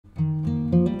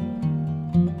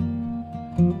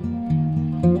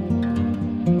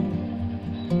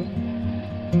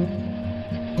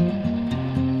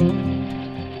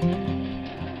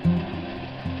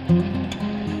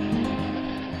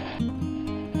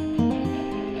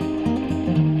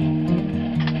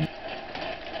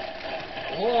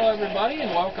everybody,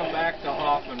 and welcome back to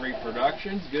Hoffman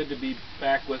Reproductions. Good to be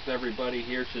back with everybody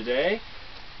here today.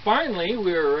 Finally,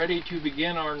 we are ready to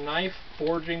begin our knife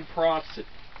forging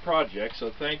project,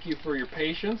 so thank you for your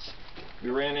patience.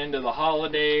 We ran into the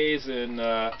holidays and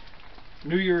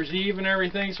New Year's Eve and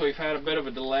everything, so we've had a bit of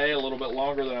a delay, a little bit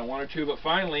longer than I wanted to, but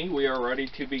finally we are ready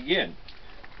to begin.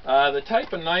 The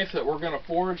type of knife that we're going to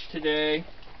forge today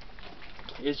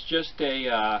is just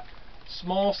a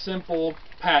small, simple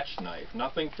patch knife.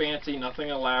 Nothing fancy, nothing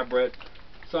elaborate.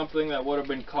 Something that would have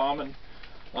been common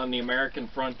on the American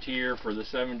frontier for the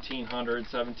 1700s,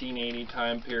 1780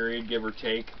 time period, give or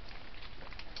take.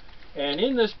 And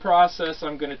in this process,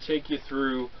 I'm going to take you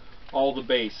through all the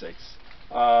basics.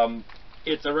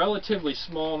 It's a relatively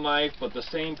small knife, but the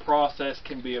same process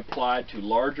can be applied to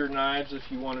larger knives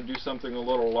if you want to do something a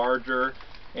little larger.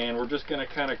 And we're just going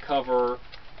to kind of cover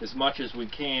as much as we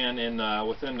can in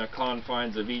within the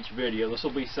confines of each video. This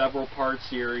will be several part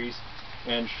series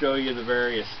and show you the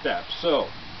various steps. So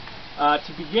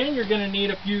to begin, you're going to need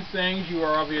a few things. You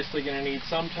are obviously going to need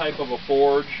some type of a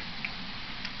forge.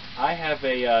 I have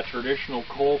a traditional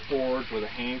coal forge with a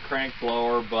hand crank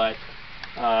blower, but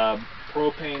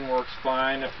propane works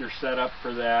fine if you're set up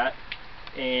for that.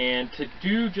 And to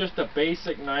do just a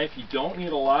basic knife, you don't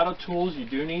need a lot of tools. You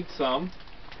do need some.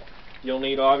 You'll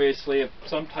need obviously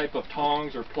some type of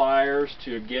tongs or pliers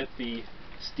to get the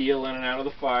steel in and out of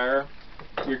the fire.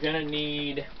 You're going to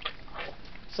need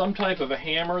some type of a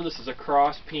hammer. This is a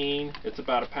cross peen. It's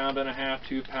about 1.5 pound,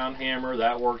 2 pound hammer.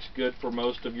 That works good for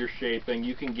most of your shaping.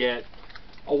 You can get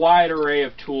a wide array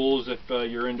of tools if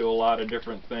you're into a lot of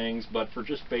different things, but for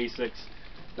just basics,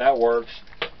 that works.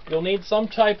 You'll need some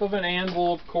type of an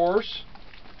anvil, of course.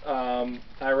 I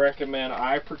recommend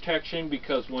eye protection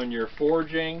because when you're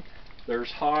forging,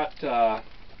 there's hot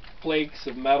flakes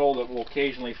of metal that will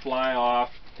occasionally fly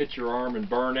off, hit your arm and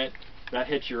burn it. That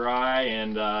hits your eye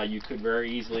and you could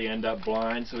very easily end up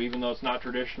blind. So even though it's not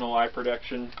traditional eye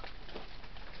protection,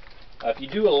 if you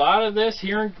do a lot of this,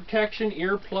 hearing protection,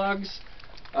 earplugs,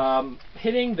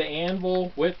 hitting the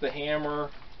anvil with the hammer,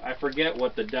 I forget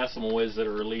what the decimal is that it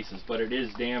releases, but it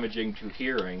is damaging to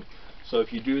hearing. So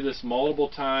if you do this multiple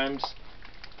times,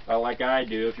 like I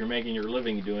do, if you're making your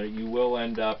living doing it, you will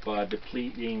end up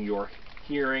depleting your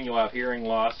hearing. You'll have hearing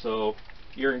loss, so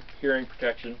hearing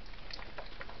protection.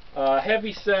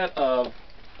 Heavy set of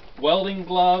welding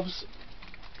gloves.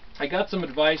 I got some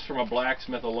advice from a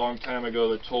blacksmith a long time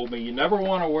ago that told me you never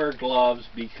want to wear gloves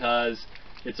because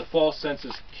it's a false sense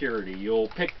of security. You'll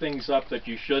pick things up that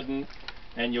you shouldn't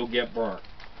and you'll get burnt.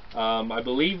 I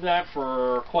believed that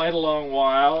for quite a long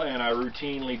while, and I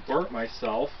routinely burnt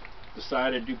myself.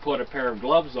 Decided to put a pair of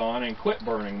gloves on and quit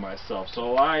burning myself.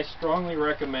 So I strongly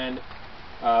recommend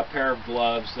a pair of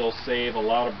gloves. They'll save a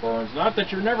lot of burns. Not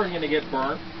that you're never going to get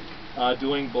burnt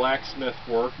doing blacksmith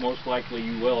work. Most likely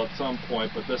you will at some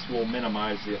point, but this will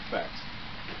minimize the effects.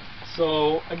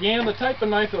 So again, the type of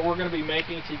knife that we're going to be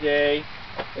making today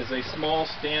is a small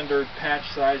standard patch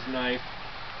size knife.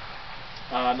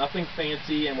 Nothing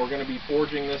fancy, and we're going to be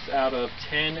forging this out of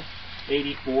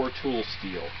 1084 tool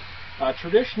steel.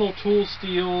 Traditional tool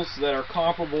steels that are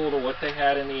comparable to what they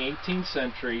had in the 18th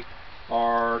century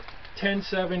are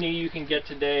 1070 you can get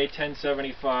today,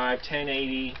 1075,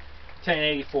 1080,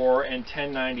 1084, and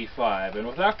 1095. And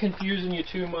without confusing you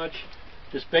too much,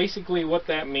 just basically what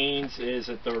that means is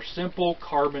that they're simple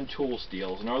carbon tool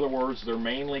steels. In other words, they're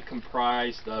mainly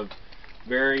comprised of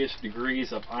various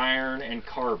degrees of iron and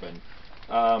carbon.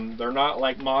 They're not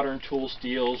like modern tool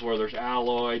steels where there's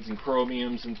alloys and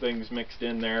chromiums and things mixed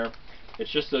in there. It's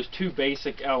just those two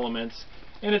basic elements,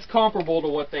 and it's comparable to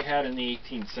what they had in the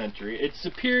 18th century. It's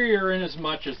superior in as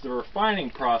much as the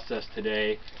refining process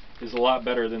today is a lot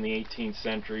better than the 18th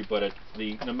century, but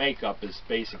the makeup is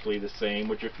basically the same,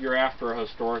 which if you're after a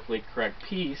historically correct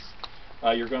piece,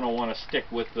 you're going to want to stick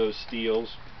with those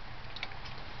steels.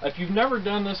 If you've never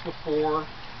done this before,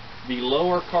 the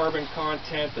lower carbon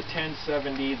content, the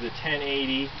 1070, the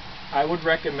 1080, I would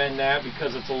recommend that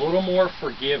because it's a little more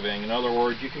forgiving. In other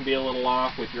words, you can be a little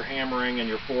off with your hammering and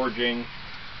your forging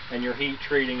and your heat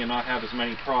treating and not have as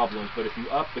many problems. But if you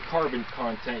up the carbon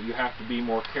content, you have to be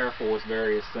more careful with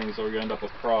various things or you end up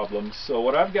with problems. So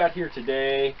what I've got here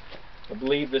today, I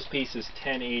believe this piece is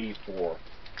 1084.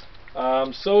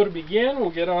 So to begin,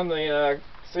 we'll get on the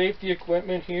safety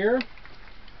equipment here.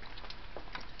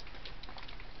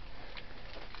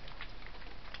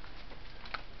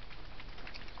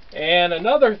 And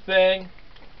another thing,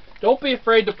 don't be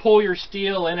afraid to pull your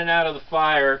steel in and out of the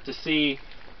fire to see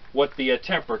what the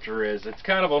temperature is. It's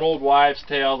kind of an old wives'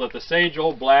 tale that the sage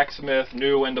old blacksmith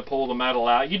knew when to pull the metal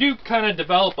out. You do kind of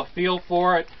develop a feel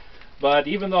for it, But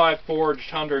even though I've forged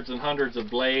hundreds and hundreds of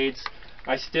blades,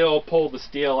 I still pull the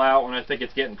steel out when I think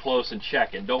it's getting close and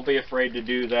check it. Don't be afraid to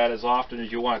do that as often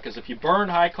as you want, because if you burn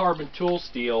high carbon tool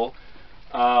steel,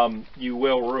 you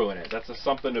will ruin it. That's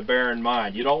something to bear in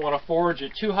mind. You don't want to forge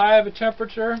at too high of a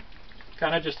temperature,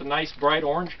 kind of just a nice bright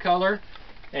orange color,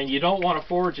 and you don't want to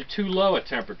forge at too low a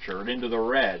temperature into the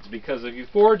reds, because if you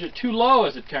forge at too low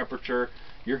as a temperature,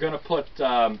 you're going to put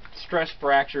stress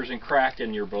fractures and crack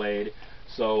in your blade.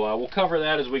 So we'll cover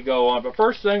that as we go on. But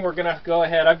first thing, we're going to go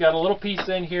ahead. I've got a little piece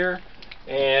in here,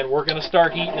 and we're going to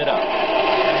start heating it up.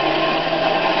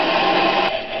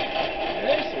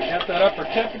 Okay, so we got that upper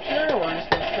temperature. We're just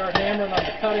going to start hammering on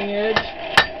the cutting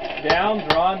edge down,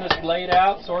 drawing this blade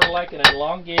out sort of like an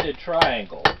elongated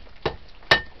triangle.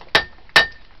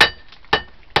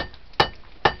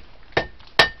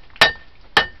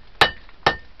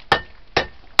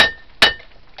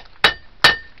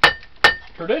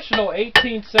 Traditional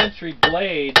 18th century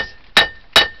blades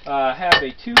have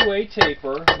a two-way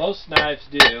taper. Most knives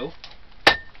do.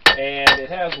 And it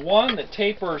has one that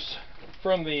tapers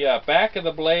from the back of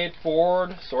the blade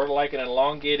forward, sort of like an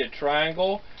elongated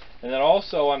triangle. And then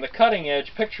also on the cutting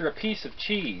edge, picture a piece of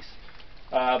cheese.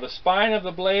 The spine of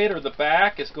the blade, or the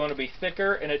back, is going to be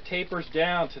thicker, and it tapers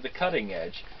down to the cutting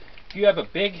edge. If you have a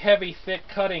big, heavy, thick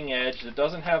cutting edge that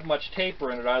doesn't have much taper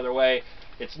in it either way,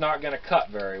 it's not going to cut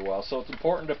very well. So it's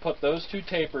important to put those two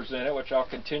tapers in it, which I'll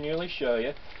continually show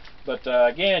you. But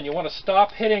again, you want to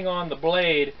stop hitting on the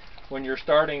blade when you're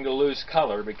starting to lose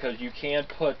color, because you can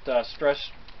put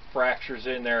stress fractures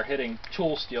in there hitting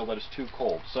tool steel that is too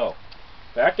cold. So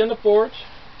back in the forge.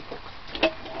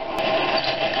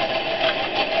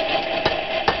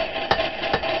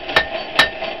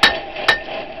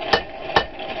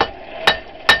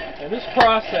 And this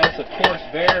process, of course,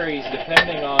 varies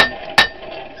depending on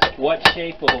what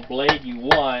shape of a blade you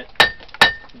want,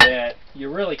 that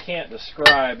you really can't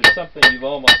describe. It's something you've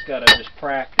almost got to just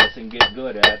practice and get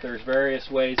good at. There's various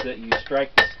ways that you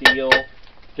strike the steel,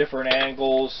 different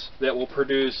angles that will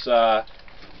produce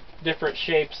different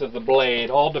shapes of the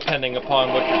blade, all depending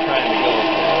upon what you're trying to go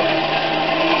for.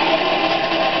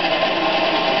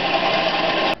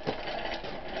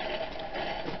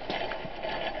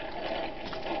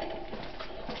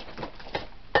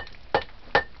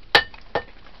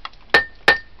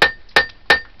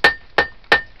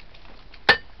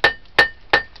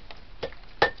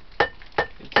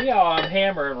 See how I'm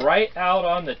hammering right out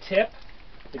on the tip?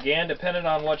 Again, depending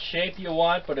on what shape you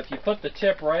want, but if you put the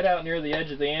tip right out near the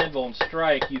edge of the anvil and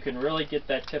strike, you can really get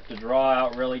that tip to draw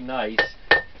out really nice,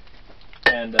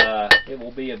 and it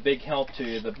will be a big help to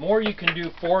you. The more you can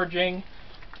do forging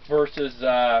versus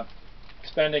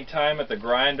spending time at the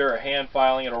grinder or hand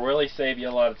filing, it'll really save you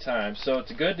a lot of time. So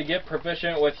it's good to get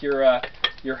proficient with your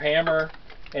hammer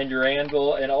and your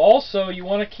anvil, and also you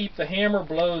want to keep the hammer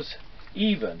blows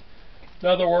even. In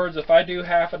other words, if I do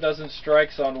half a dozen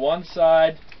strikes on one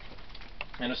side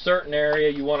in a certain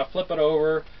area, you want to flip it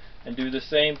over and do the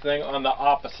same thing on the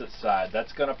opposite side.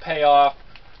 That's going to pay off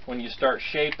when you start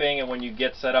shaping and when you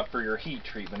get set up for your heat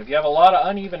treatment. If you have a lot of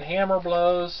uneven hammer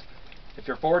blows, if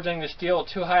you're forging the steel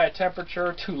at too high a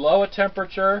temperature, too low a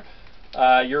temperature,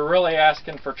 you're really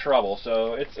asking for trouble.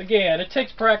 So it's, again, it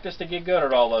takes practice to get good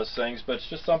at all those things, but it's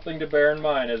just something to bear in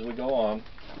mind as we go on.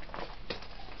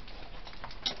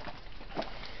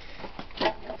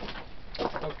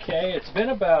 Okay, it's been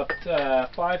about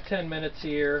 5-10 minutes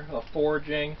here of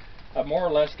forging. I've more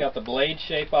or less got the blade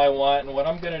shape I want, and what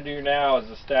I'm going to do now is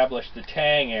establish the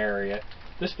tang area.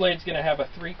 This blade's going to have a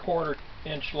 3/4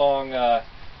 inch long,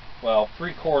 well,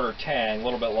 3/4 tang, a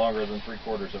little bit longer than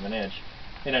 3/4 of an inch,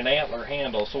 in an antler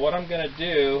handle. So what I'm going to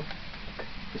do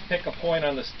is pick a point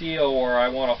on the steel where I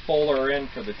want to fuller in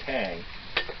for the tang.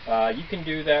 You can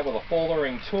do that with a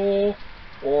fullering tool,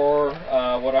 or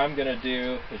what I'm going to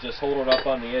do is just hold it up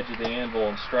on the edge of the anvil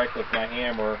and strike with my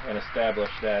hammer and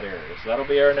establish that area. So that'll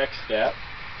be our next step.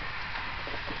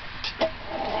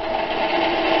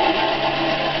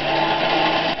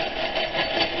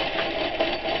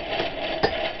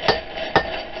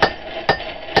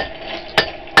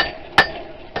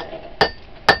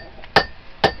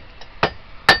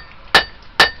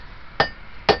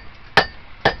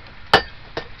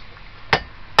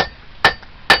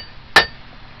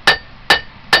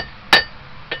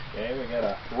 Okay, we got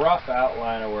a rough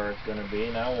outline of where it's going to be.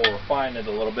 Now we'll refine it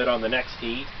a little bit on the next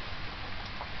heat.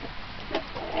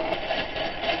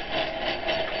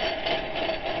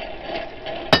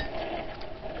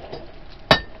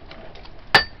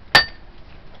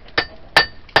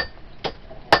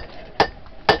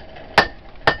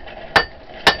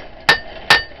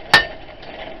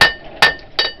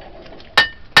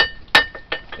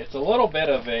 It's a little bit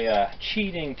of a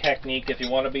cheating technique if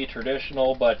you want to be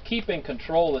traditional, but keeping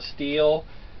control of steel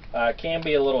can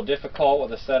be a little difficult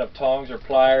with a set of tongs or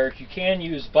pliers. You can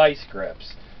use vice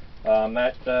grips.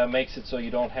 That makes it so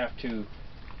you don't have to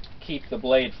keep the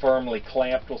blade firmly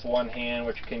clamped with one hand,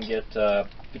 which can get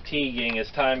fatiguing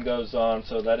as time goes on.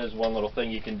 So that is one little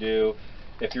thing you can do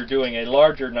if you're doing a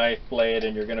larger knife blade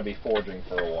and you're going to be forging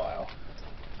for a while.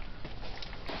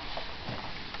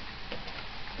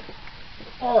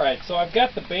 Alright, so I've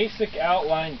got the basic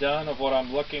outline done of what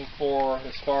I'm looking for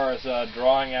as far as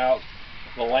drawing out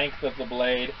the length of the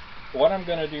blade. What I'm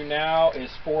going to do now is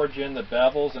forge in the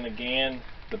bevels, and again,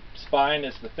 the spine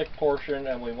is the thick portion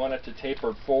and we want it to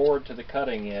taper forward to the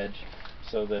cutting edge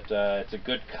so that it's a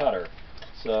good cutter.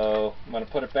 So I'm going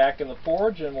to put it back in the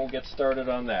forge and we'll get started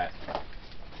on that.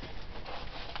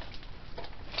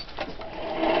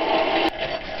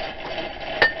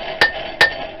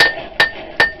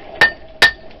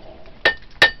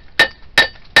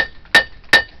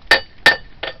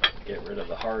 Get rid of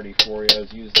the hardy for you. I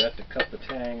was use that to cut the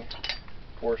tang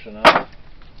portion off.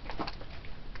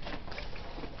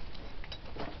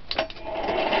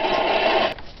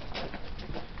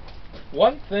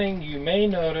 One thing you may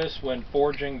notice when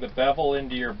forging the bevel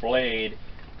into your blade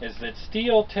is that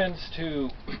steel tends to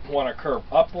want to curve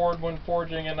upward when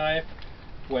forging a knife,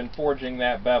 when forging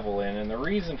that bevel in. And the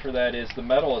reason for that is the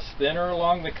metal is thinner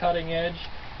along the cutting edge.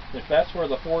 If that's where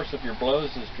the force of your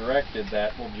blows is directed,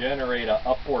 that will generate an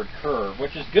upward curve,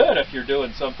 which is good if you're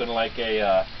doing something like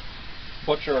a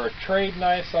butcher or a trade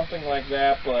knife, something like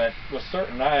that, but with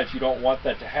certain knives you don't want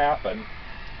that to happen.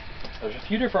 There's a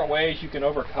few different ways you can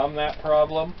overcome that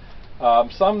problem.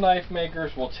 Some knife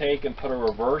makers will take and put a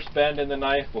reverse bend in the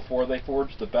knife before they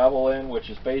forge the bevel in, which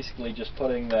is basically just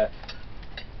putting the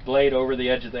blade over the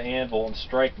edge of the anvil and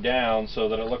strike down so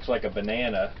that it looks like a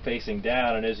banana facing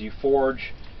down, and as you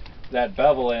forge that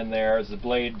bevel in there, as the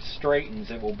blade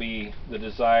straightens, it will be the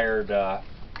desired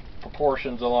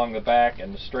proportions along the back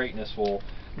and the straightness will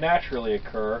naturally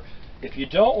occur. If you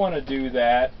don't want to do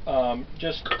that,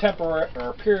 just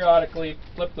periodically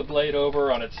flip the blade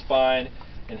over on its spine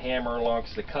and hammer along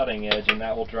the cutting edge, and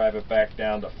that will drive it back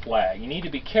down to flat. You need to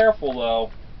be careful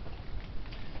though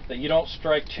that you don't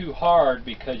strike too hard,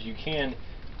 because you can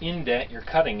indent your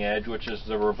cutting edge, which is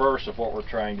the reverse of what we're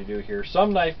trying to do here.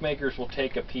 Some knife makers will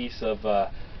take a piece of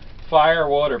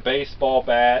firewood or baseball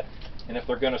bat, and if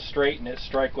they're going to straighten it,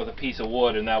 strike with a piece of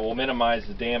wood, and that will minimize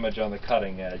the damage on the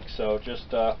cutting edge. So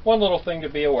just one little thing to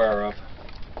be aware of.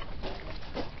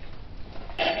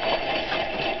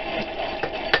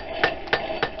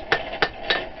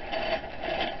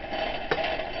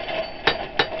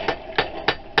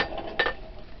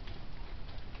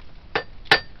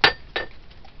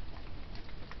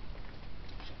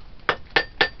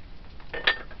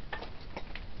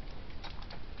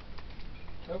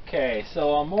 Okay,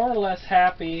 so I'm more or less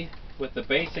happy with the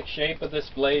basic shape of this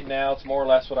blade now. It's more or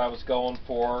less what I was going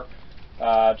for.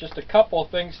 Just a couple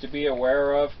of things to be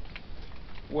aware of.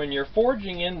 When you're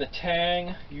forging in the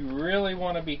tang, you really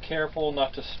want to be careful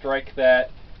not to strike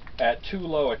that at too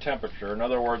low a temperature. In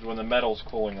other words, when the metal's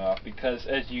cooling off, because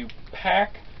as you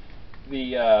pack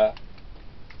the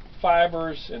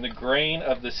fibers and the grain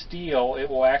of the steel, it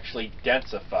will actually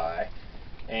densify.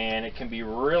 And it can be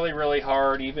really, really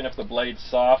hard, even if the blade's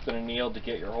soft and annealed, to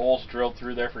get your holes drilled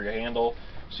through there for your handle.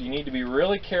 So you need to be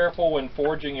really careful when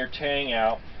forging your tang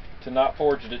out to not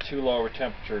forge it at too low a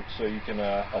temperature, so you can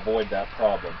avoid that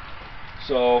problem.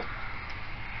 So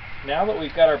now that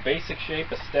we've got our basic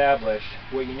shape established,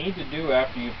 what you need to do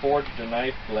after you've forged a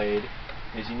knife blade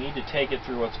is you need to take it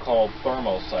through what's called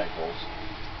thermocycles,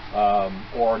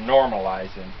 or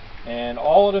normalizing. And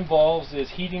all it involves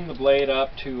is heating the blade up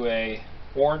to a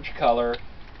orange color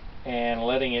and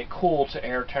letting it cool to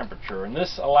air temperature, and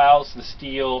this allows the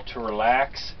steel to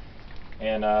relax,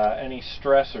 and any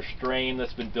stress or strain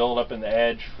that's been built up in the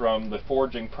edge from the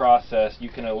forging process, you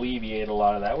can alleviate a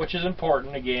lot of that, which is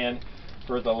important again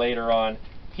for the later on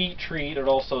heat treat. It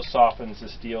also softens the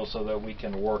steel so that we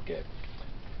can work it.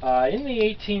 In the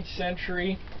 18th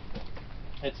century,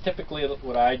 it's typically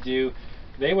what I do,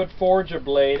 they would forge a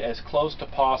blade as close to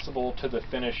possible to the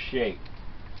finished shape.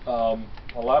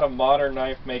 A lot of modern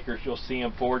knife makers, you'll see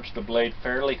them forge the blade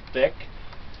fairly thick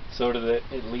so that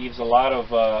it leaves a lot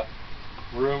of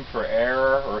room for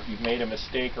error, or if you've made a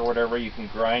mistake or whatever, you can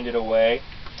grind it away.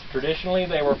 Traditionally,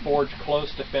 they were forged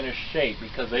close to finished shape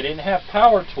because they didn't have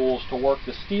power tools to work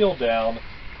the steel down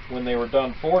when they were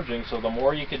done forging, so the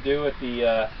more you could do at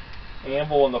the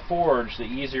anvil and the forge, the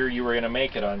easier you were going to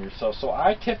make it on yourself. So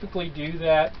I typically do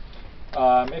that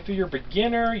If you're a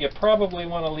beginner, you probably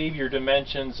want to leave your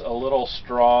dimensions a little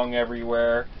strong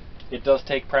everywhere. It does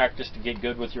take practice to get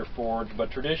good with your forge,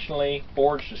 but traditionally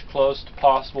forged as close to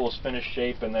possible as finished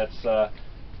shape, and that's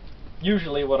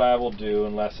usually what I will do,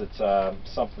 unless it's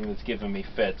something that's giving me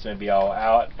fits. Maybe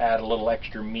I'll add a little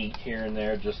extra meat here and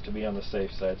there just to be on the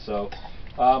safe side. So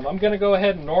I'm going to go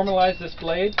ahead and normalize this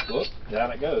blade. Whoop,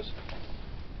 down it goes.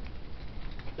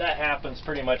 That happens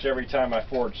pretty much every time I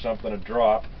forge something to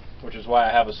drop, which is why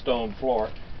I have a stone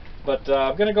floor. But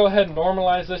I'm going to go ahead and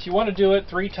normalize this. You want to do it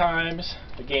 3 times,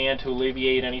 again, to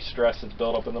alleviate any stress that's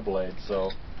built up in the blade. So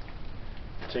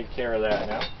take care of that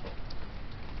now.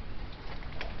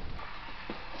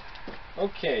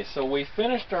 Okay, so we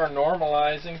finished our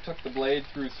normalizing, took the blade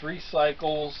through 3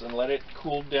 cycles and let it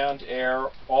cool down to air.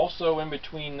 Also in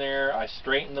between there, I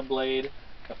straightened the blade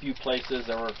a few places.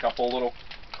 There were a couple little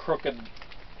crooked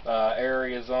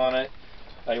areas on it.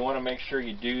 You want to make sure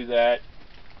you do that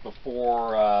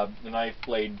before the knife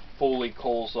blade fully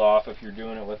cools off if you're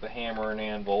doing it with a hammer and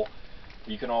anvil.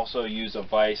 You can also use a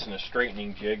vise and a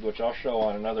straightening jig, which I'll show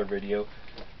on another video.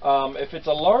 If it's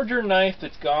a larger knife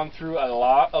that's gone through a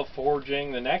lot of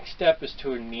forging, the next step is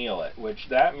to anneal it, which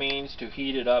that means to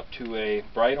heat it up to a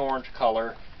bright orange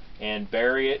color and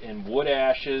bury it in wood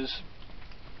ashes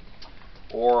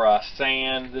or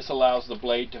sand. This allows the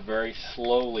blade to very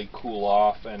slowly cool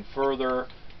off and further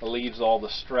relieves all the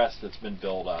stress that's been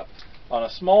built up. On a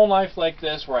small knife like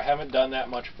this, where I haven't done that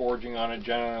much forging on it,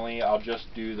 generally I'll just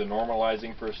do the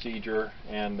normalizing procedure,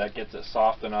 and that gets it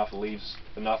soft enough, leaves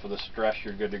enough of the stress,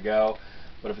 you're good to go.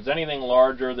 But if it's anything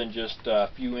larger than just a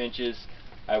few inches,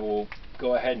 I will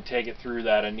go ahead and take it through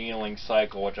that annealing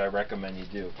cycle, which I recommend you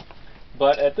do.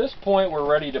 But at this point,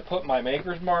 we're ready to put my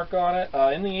maker's mark on it.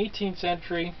 In the 18th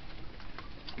century,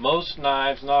 most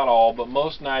knives, not all, but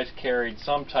most knives carried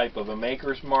some type of a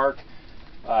maker's mark.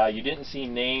 You didn't see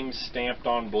names stamped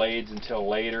on blades until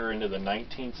later into the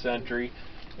 19th century.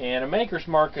 And a maker's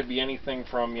mark could be anything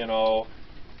from, you know,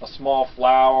 a small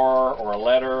flower or a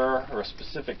letter or a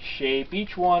specific shape.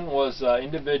 Each one was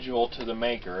individual to the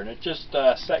maker, and it just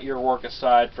set your work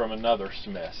aside from another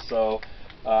smith. So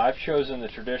I've chosen the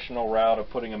traditional route of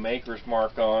putting a maker's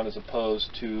mark on as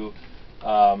opposed to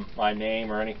my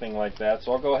name or anything like that.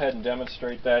 So I'll go ahead and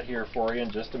demonstrate that here for you in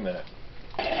just a minute.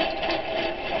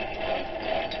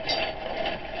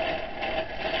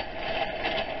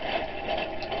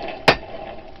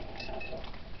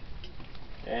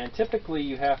 And typically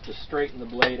you have to straighten the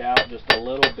blade out just a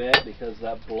little bit, because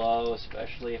that blow,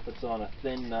 especially if it's on a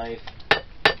thin knife,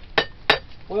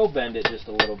 will bend it just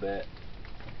a little bit.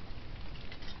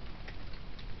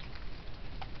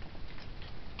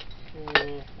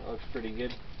 That looks pretty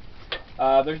good.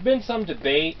 There's been some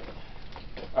debate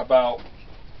about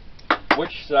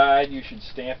which side you should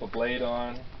stamp a blade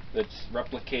on that's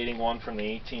replicating one from the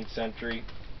 18th century.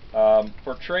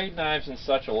 For trade knives and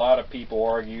such, a lot of people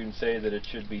argue and say that it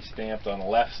should be stamped on the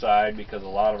left side because a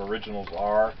lot of originals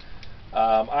are.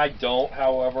 I don't,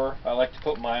 however. I like to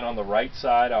put mine on the right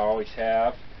side. I always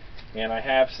have. And I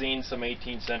have seen some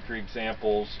 18th century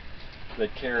examples that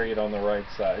carry it on the right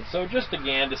side. So just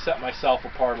again, to set myself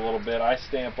apart a little bit, I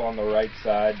stamp on the right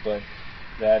side, but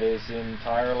that is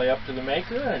entirely up to the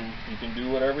maker, and you can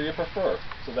do whatever you prefer.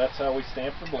 So that's how we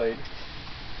stamp the blade.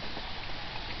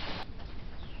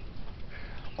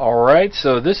 Alright,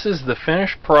 so this is the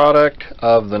finished product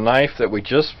of the knife that we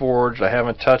just forged. I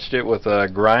haven't touched it with a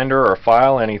grinder or a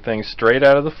file, anything, straight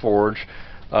out of the forge.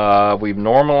 We've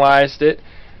normalized it.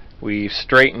 We've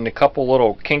straightened a couple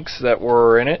little kinks that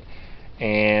were in it,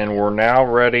 and we're now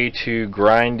ready to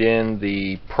grind in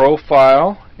the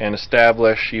profile and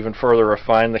establish, even further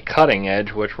refine the cutting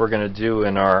edge, which we're going to do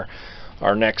in our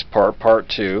next part, part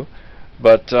 2.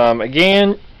 But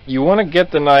again, you want to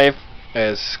get the knife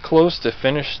as close to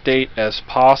finished state as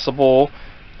possible.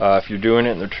 If you're doing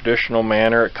it in the traditional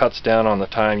manner, it cuts down on the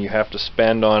time you have to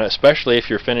spend on it, especially if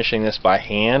you're finishing this by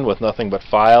hand with nothing but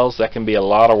files. That can be a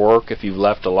lot of work if you've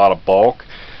left a lot of bulk.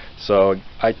 So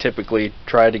I typically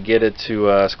try to get it to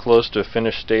as close to a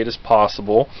finished state as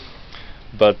possible.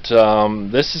 But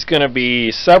this is going to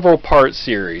be several part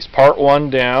series. Part 1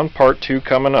 down, part 2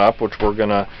 coming up, which we're going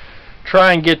to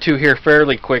try and get to here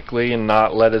fairly quickly and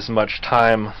not let as much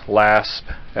time lapse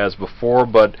as before.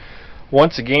 But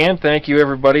once again, thank you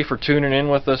everybody for tuning in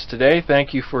with us today.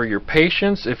 Thank you for your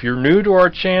patience. If you're new to our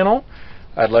channel,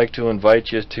 I'd like to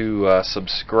invite you to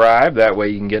subscribe. That way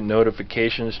you can get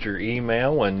notifications to your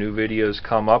email when new videos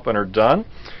come up and are done.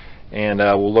 And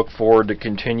we'll look forward to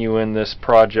continuing this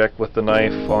project with the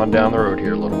knife on down the road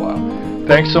here a little while.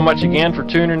 Thanks so much again for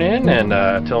tuning in, and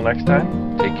until next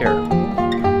time, take care.